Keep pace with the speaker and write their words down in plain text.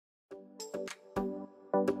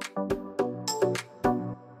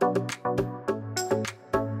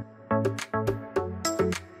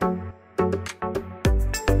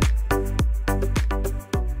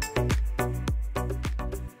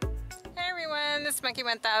it's Monkey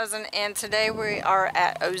 1000, and today we are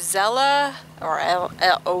at Ozella, or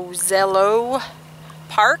Ozello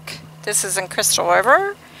Park. This is in Crystal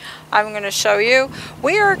River. I'm going to show you.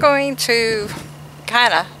 We are going to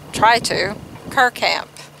try to car camp.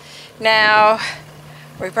 Now,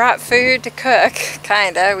 we brought food to cook,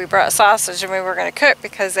 We brought sausage and we were going to cook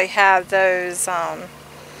because they have those,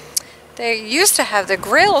 they used to have the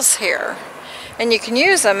grills here. And you can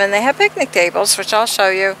use them, and they have picnic tables, which I'll show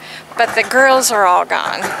you, but the grills are all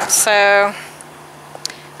gone. So,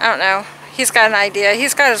 I don't know. He's got an idea.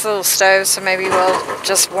 He's got his little stove, so maybe we'll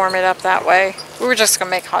just warm it up that way. We were just going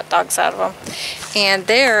to make hot dogs out of them. And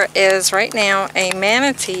there is, right now, a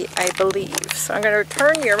manatee, I believe. So I'm going to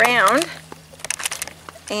turn you around.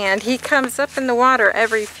 And he comes up in the water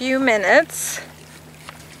every few minutes.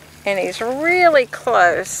 And he's really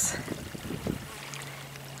close.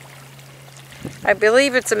 I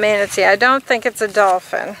believe it's a manatee. I don't think it's a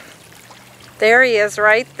dolphin. There he is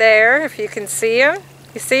right there, if you can see him.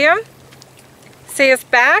 You see him? See his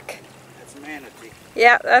back? That's a manatee.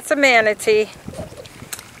 Yeah, that's a manatee.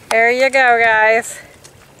 There you go, guys.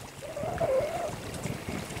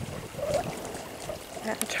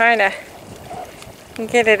 I'm trying to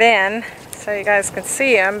get it in so you guys can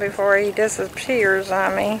see him before he disappears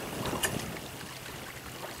on me.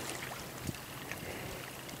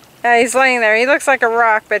 He's laying there. He looks like a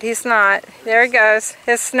rock, but he's not. There he goes.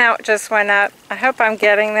 His snout just went up. I hope I'm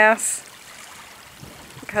getting this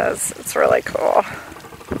because it's really cool.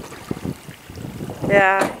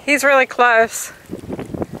 Yeah, he's really close.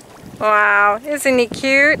 Wow, isn't he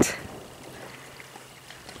cute?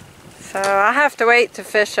 So I have to wait to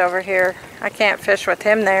fish over here. I can't fish with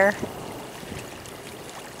him there.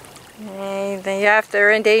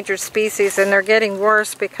 They're endangered species, and they're getting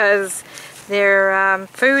worse because their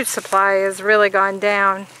food supply has really gone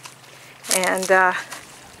down, and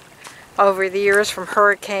over the years from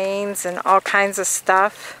hurricanes and all kinds of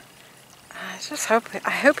stuff.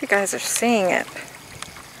 I hope you guys are seeing it.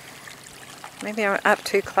 Maybe I'm up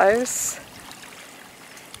too close.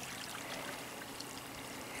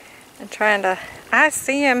 I'm trying to, I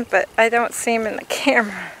see him, but I don't see him in the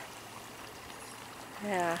camera.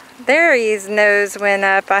 Yeah, there his nose went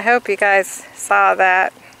up. I hope you guys saw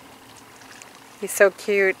that. He's so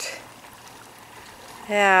cute.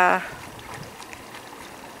 Yeah.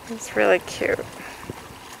 He's really cute.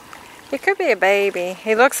 He could be a baby.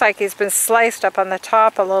 He looks like he's been sliced up on the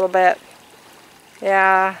top a little bit.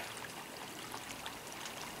 Yeah.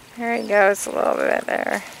 There he goes a little bit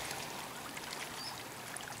there.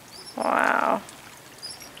 Wow.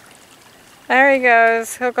 There he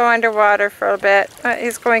goes. He'll go underwater for a bit.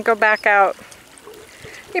 He's going to go back out.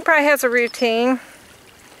 He probably has a routine.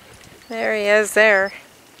 There he is there.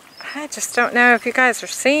 I just don't know if you guys are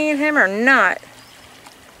seeing him or not.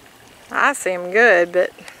 I see him good,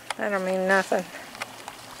 but that don't mean nothing.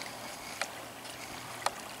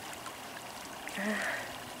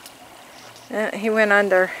 He went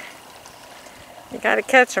under. You gotta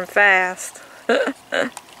catch him fast.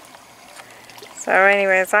 So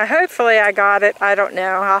anyways, hopefully I got it. I don't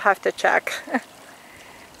know. I'll have to check.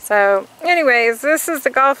 So anyways, this is the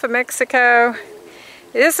Gulf of Mexico.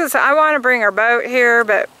 I want to bring our boat here,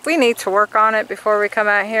 but we need to work on it before we come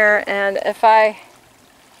out here. And if I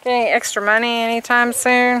get any extra money anytime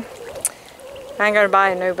soon, I'm going to buy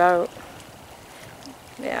a new boat.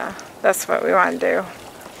 Yeah, that's what we want to do.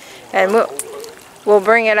 And we'll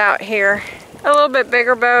bring it out here. A little bit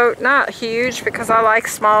bigger boat, not huge, because I like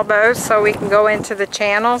small boats, so we can go into the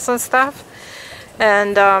channels and stuff.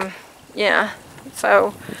 And yeah,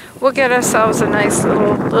 so we'll get ourselves a nice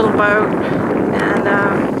little boat. And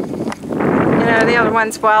you know, the other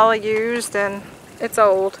one's well used and it's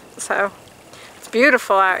old, so it's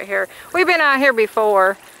beautiful out here. We've been out here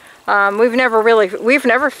before. We've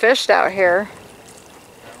never fished out here.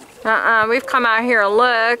 We've come out here and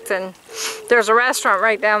looked, and there's a restaurant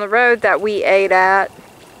right down the road that we ate at,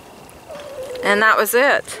 and that was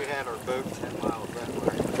it. We had our boat 10 miles that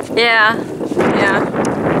way. Yeah.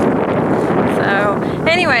 So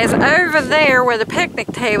anyways, over there where the picnic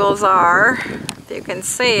tables are, if you can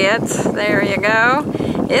see it, there you go.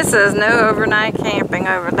 It says no overnight camping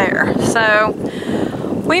over there. So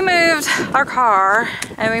we moved our car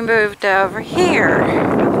and we moved over here.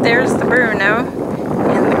 There's the Bruno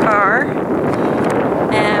in the car.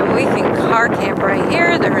 And we can car camp right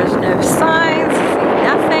here. There is no signs,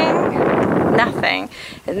 nothing.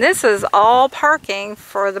 And this is all parking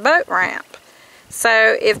for the boat ramp.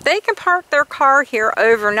 So if they can park their car here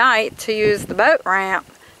overnight to use the boat ramp,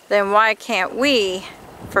 then why can't we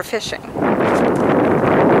for fishing?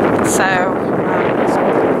 So,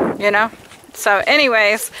 you know, So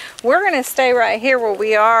anyways, we're gonna stay right here where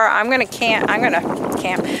we are. I'm gonna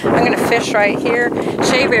fish right here.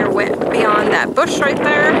 Shea Bear went beyond that bush right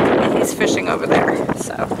there, and he's fishing over there.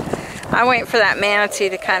 So I'm waiting for that manatee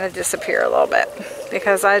to kind of disappear a little bit,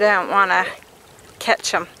 because I don't want to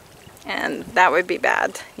catch him, and that would be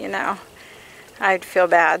bad, you know. I'd feel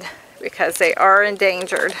bad because they are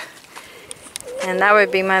endangered, and that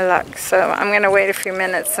would be my luck. So I'm going to wait a few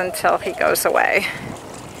minutes until he goes away.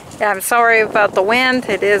 Yeah, I'm sorry about the wind.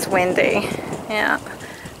 It is windy. Yeah,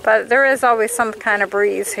 but there is always some kind of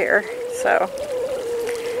breeze here. So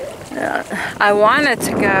I wanted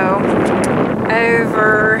to go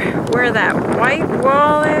over where that white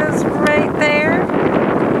wall is right there.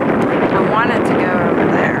 I wanted to go over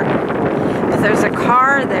there. But there's a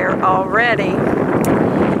car there already,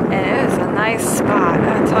 and it is a nice spot,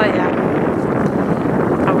 I tell you.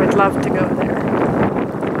 I would love to go there.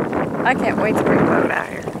 I can't wait to bring a boat out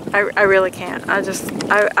here. I really can't.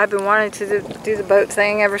 I've been wanting to do the boat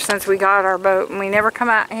thing ever since we got our boat, and we never come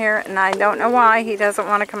out here, and I don't know why he doesn't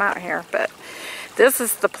want to come out here, but this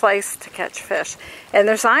is the place to catch fish. And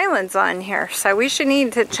there's islands on here, so we should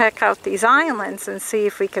need to check out these islands and see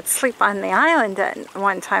if we could sleep on the island at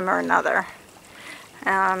one time or another.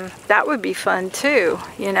 That would be fun too,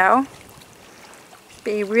 you know.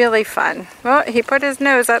 Be really fun. Well, he put his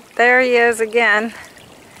nose up. There he is again.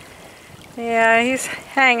 Yeah, he's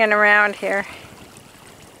hanging around here.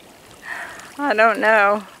 I don't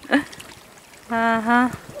know.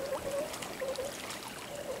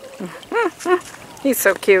 He's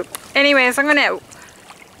so cute. Anyways,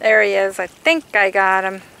 there he is. I think I got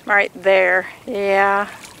him right there. Yeah,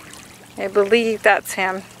 I believe that's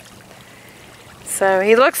him. So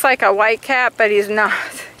he looks like a white cat, but he's not.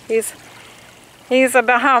 He's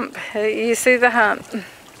a hump. You see the hump.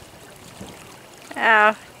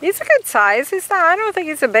 He's a good size. I don't think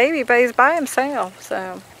he's a baby, but he's by himself.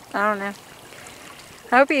 So I don't know.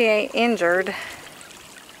 I hope he ain't injured.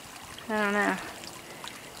 I don't know.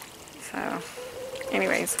 So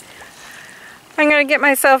anyways, I'm going to get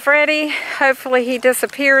myself ready. Hopefully he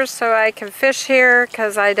disappears so I can fish here,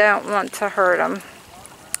 because I don't want to hurt him.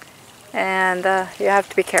 And you have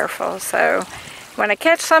to be careful. So when I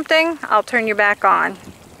catch something, I'll turn you back on.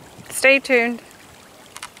 Stay tuned.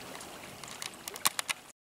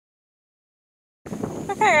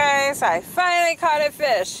 Okay guys, I finally caught a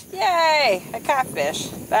fish. Yay! A catfish.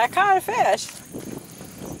 But I caught a fish.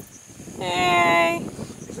 Yay!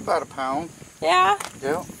 He's about a pound. Yeah?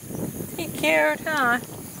 Yeah. He cute, huh?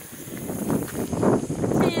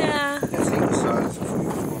 Yeah. That's equal size if we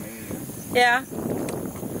want to eat him. Yeah.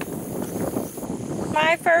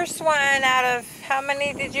 My first one out of, how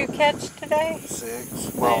many did you catch today?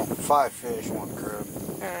 6. Well, 5 fish, 1 crab.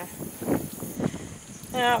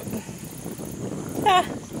 Yeah. Yeah,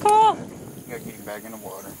 cool. You gotta get him back in the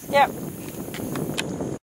water. Yep.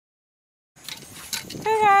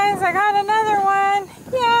 Hey guys, I got another one.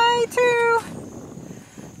 Yay, 2.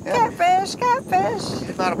 Yep. Catfish.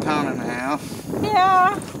 He's about a pound and a half.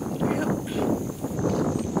 Yeah. Yep.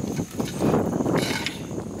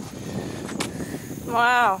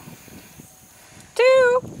 Wow. 2.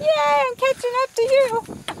 Yay, I'm catching up to you.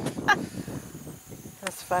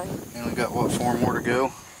 That's funny. You only got, what, 4 more to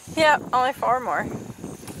go? Yep, only 4 more.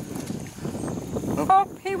 Oh,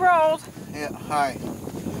 he rolled. Yeah, hi.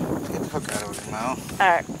 Let's get the hook out of his mouth.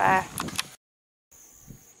 Alright, bye.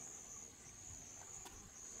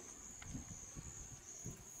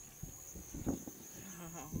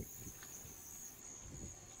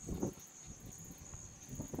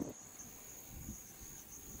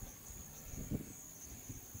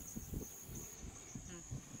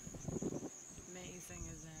 Amazing,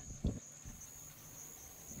 isn't it?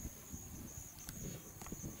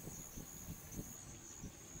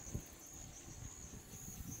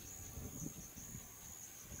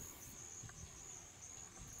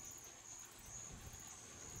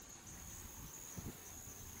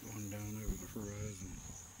 Going down over the horizon.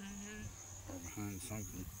 Or behind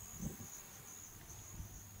something.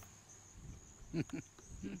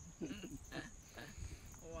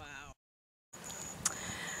 Wow.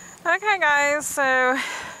 Okay guys, so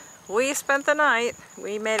we spent the night.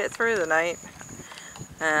 We made it through the night.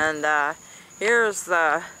 And here's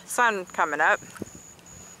the sun coming up.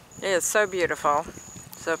 It is so beautiful.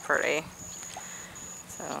 So pretty.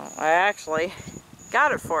 So I actually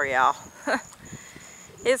got it for y'all.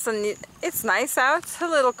 It's nice out. It's a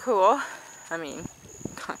little cool. I mean,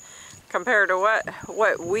 compared to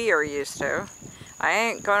what we are used to. I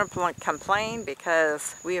ain't going to complain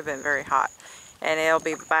because we have been very hot. And it'll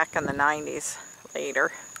be back in the 90s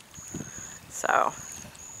later. So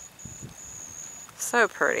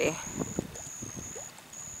pretty.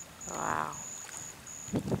 Wow.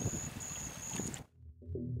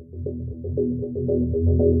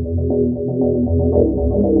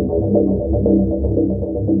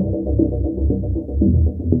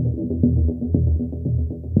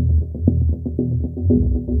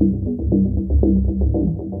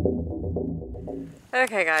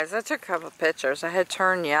 Okay guys, I took a couple of pictures. I had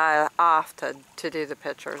turned off to do the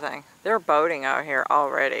picture thing. They're boating out here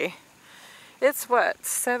already. It's what,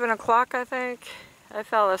 7 o'clock I think? I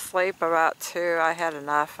fell asleep about 2. I had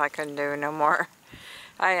enough. I couldn't do no more.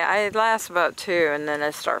 I last about 2 and then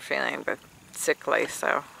I start feeling a bit sickly,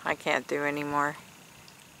 so I can't do anymore.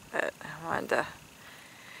 But I wanted to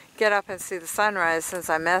get up and see the sunrise since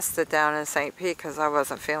I missed it down in St. Pete because I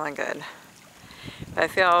wasn't feeling good. I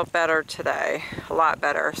feel better today, a lot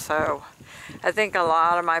better. So I think a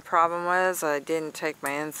lot of my problem was I didn't take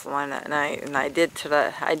my insulin at night, and I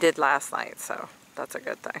did last night, so that's a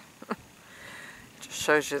good thing. Just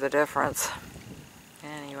shows you the difference.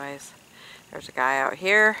 Anyways, there's a guy out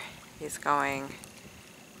here. He's going,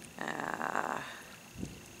 yeah,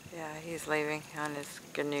 he's leaving on his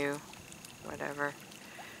canoe, whatever.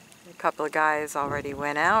 A couple of guys already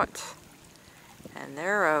went out, and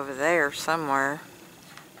they're over there somewhere.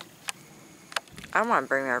 I want to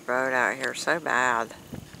bring our boat out here so bad.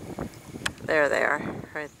 There they are,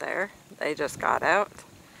 right there. They just got out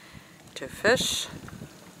to fish.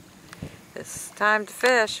 It's time to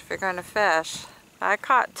fish if you're going to fish. I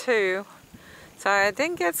caught 2, so I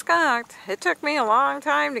didn't get skunked. It took me a long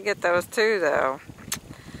time to get those 2 though.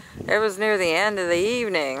 It was near the end of the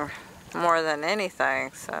evening more than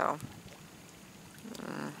anything, so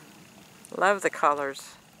love the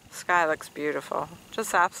colors. The sky looks beautiful,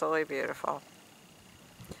 just absolutely beautiful.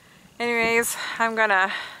 Anyways, I'm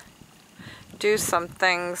gonna do some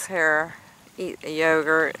things here, eat the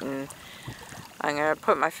yogurt, and I'm gonna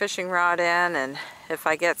put my fishing rod in, and if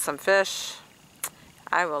I get some fish,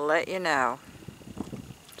 I will let you know.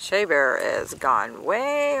 Shea Bear is gone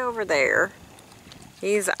way over there.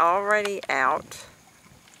 He's already out.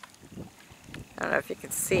 I don't know if you can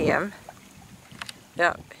see him.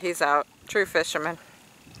 Yep, he's out. True fisherman.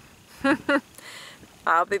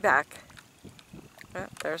 I'll be back. Oh,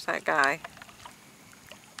 there's that guy.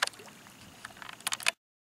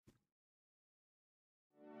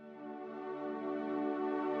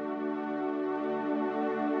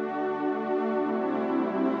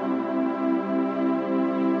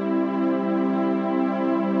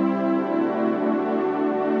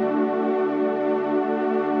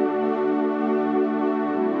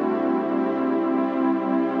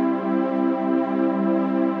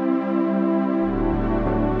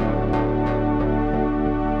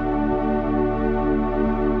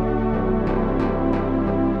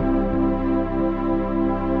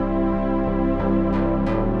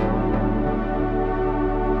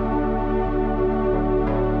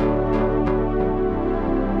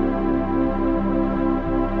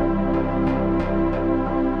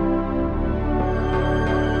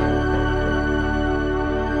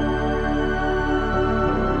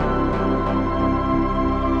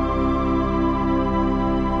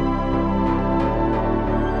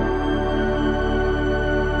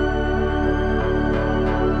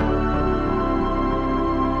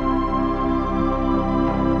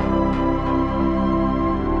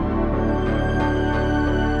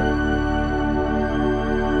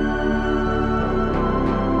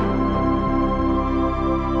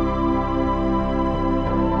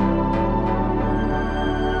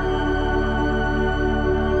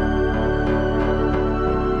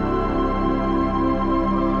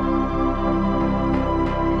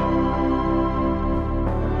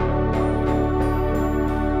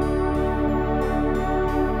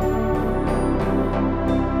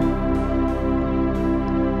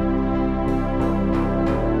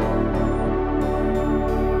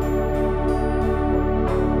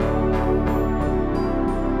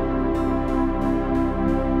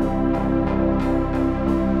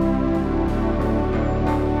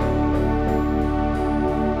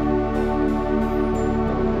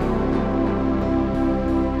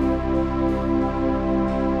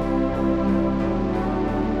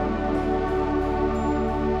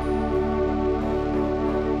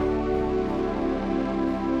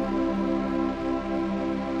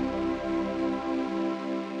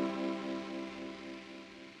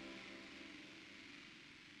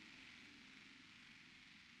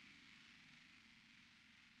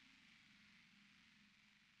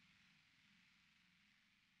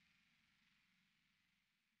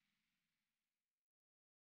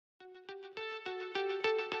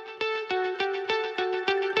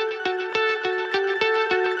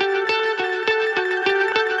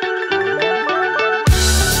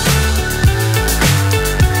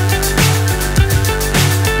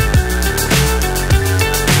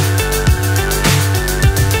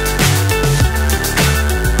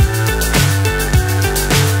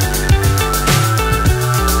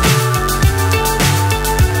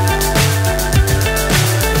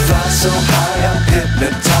 so high I'm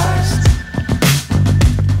hypnotized.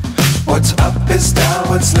 What's up is down,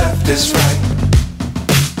 what's left is right.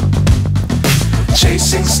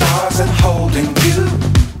 Chasing stars and holding you.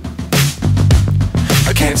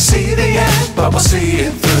 I can't see the end, but we'll see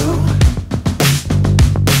it through.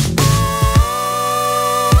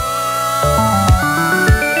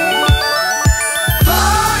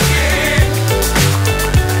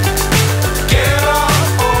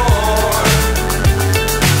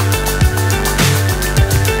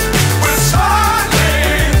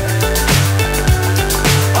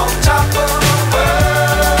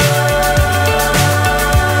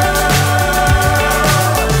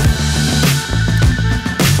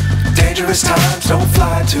 Times don't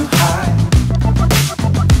fly too high.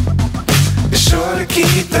 Be sure to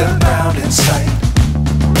keep the ground in sight.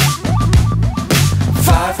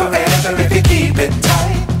 Fly forever if you keep it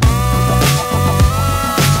tight.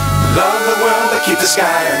 Love the world but keep the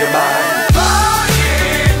sky on your mind.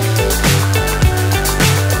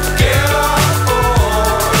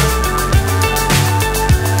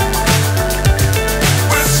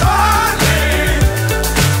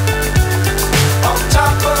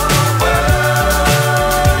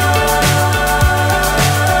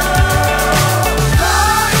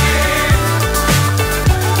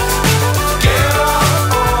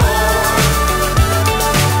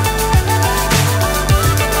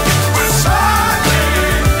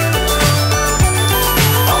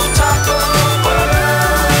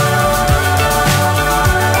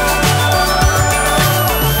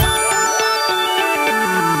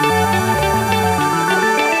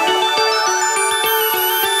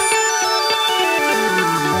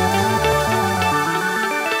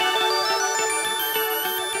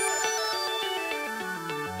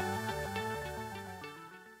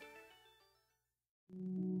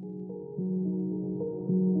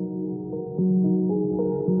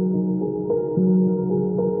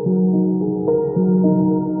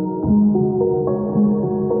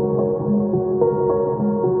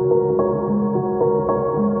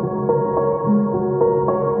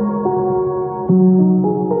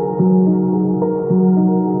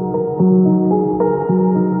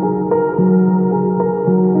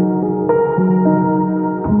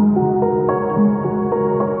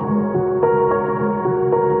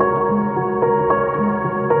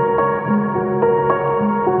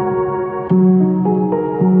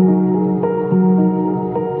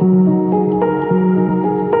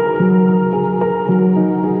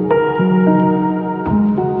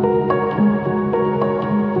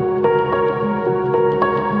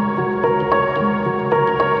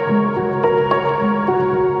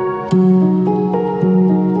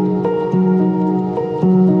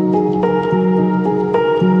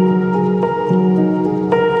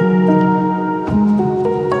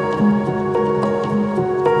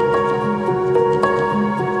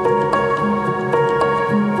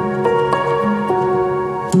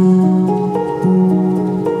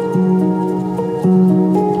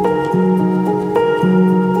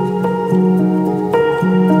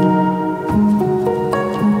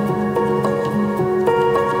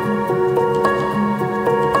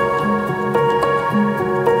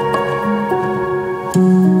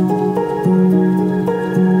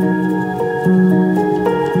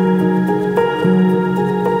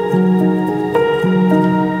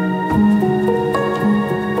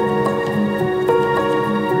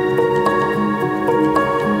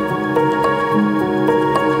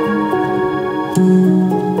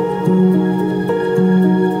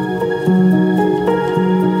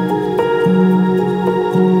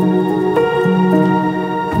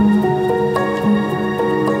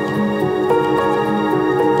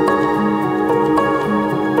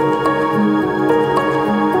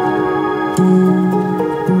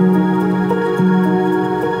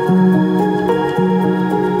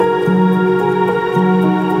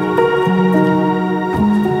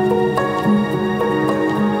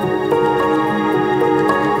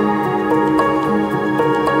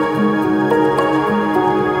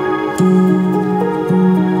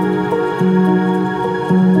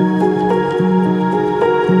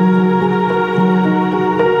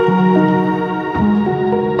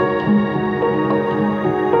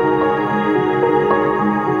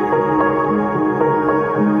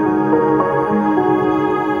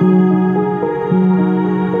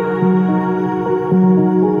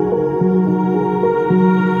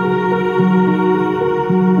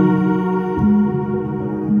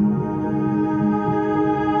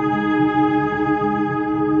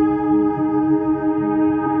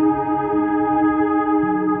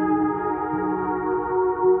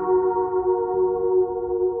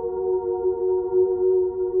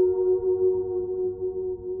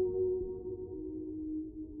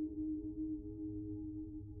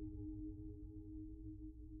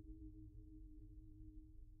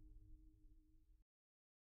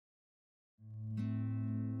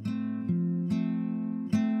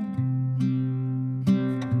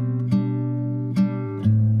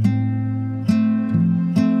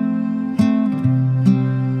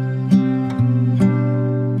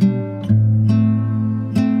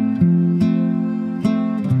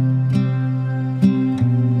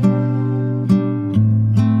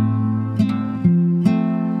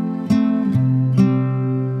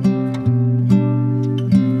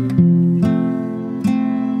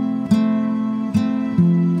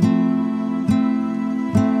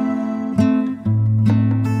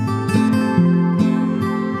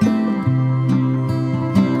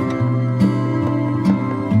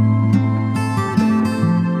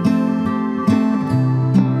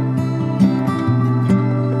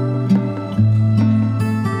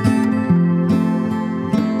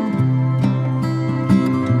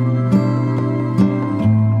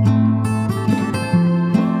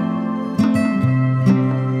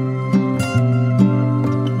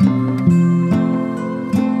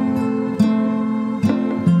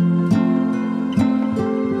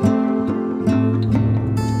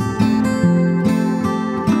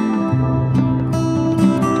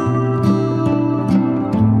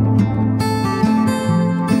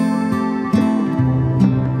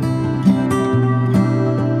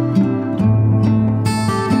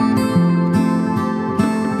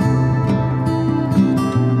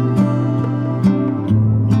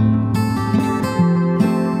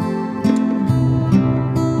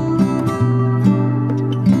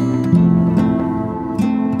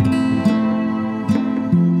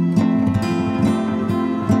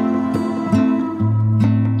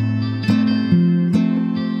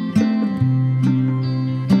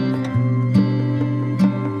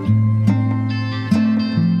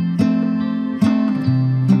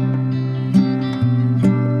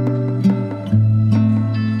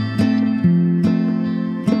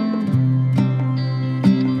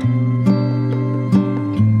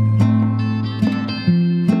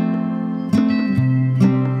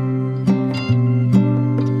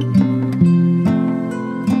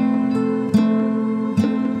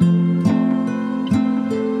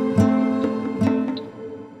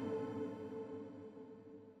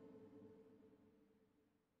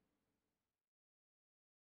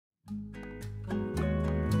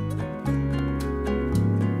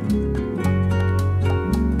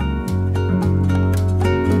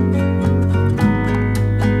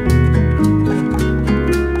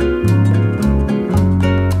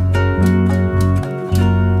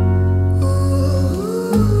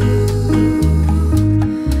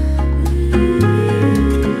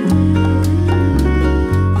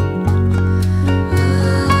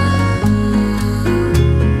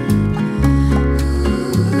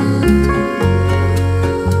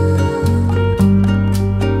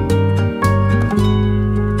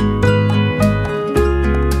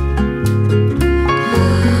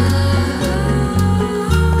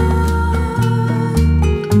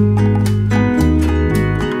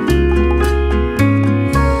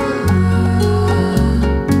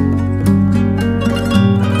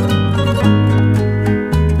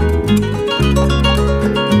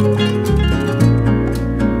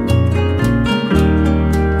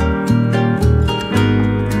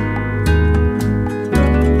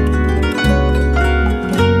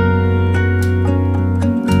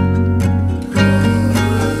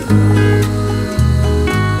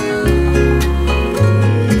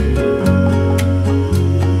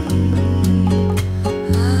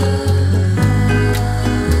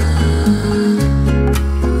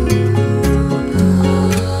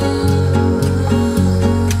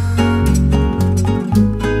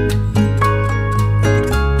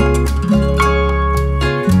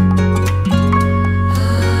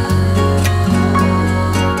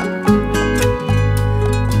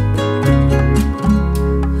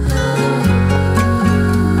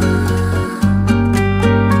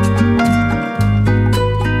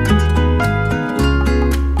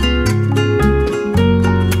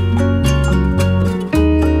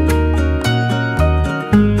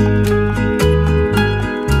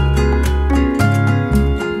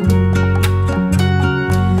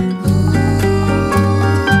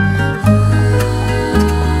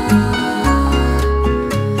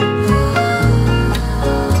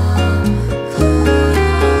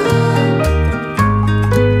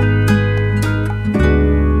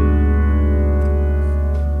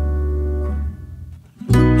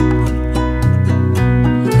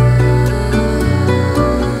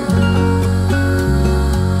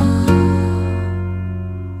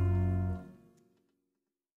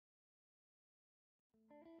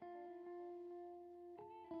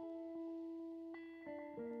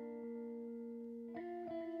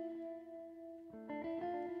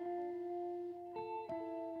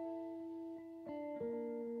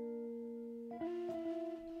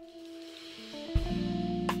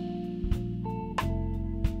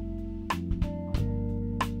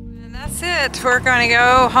 it. We're going to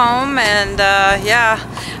go home, and yeah,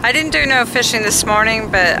 I didn't do no fishing this morning,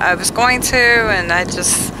 but I was going to, and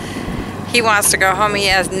he wants to go home. He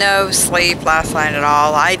has no sleep last night at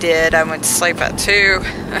all. I did. I went to sleep at 2.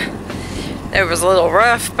 It was a little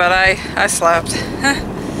rough, but I slept.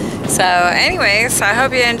 So anyways, I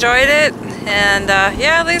hope you enjoyed it. And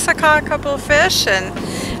yeah, at least I caught a couple of fish, and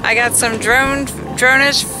I got some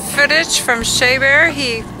drone-ish footage from Shea Bear.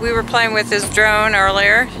 We were playing with his drone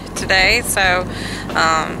earlier today, so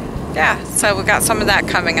yeah, so we got some of that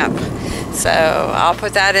coming up. So I'll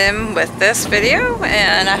put that in with this video,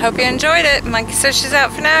 and I hope you enjoyed it. Monkey says she's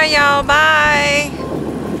out for now, y'all. Bye.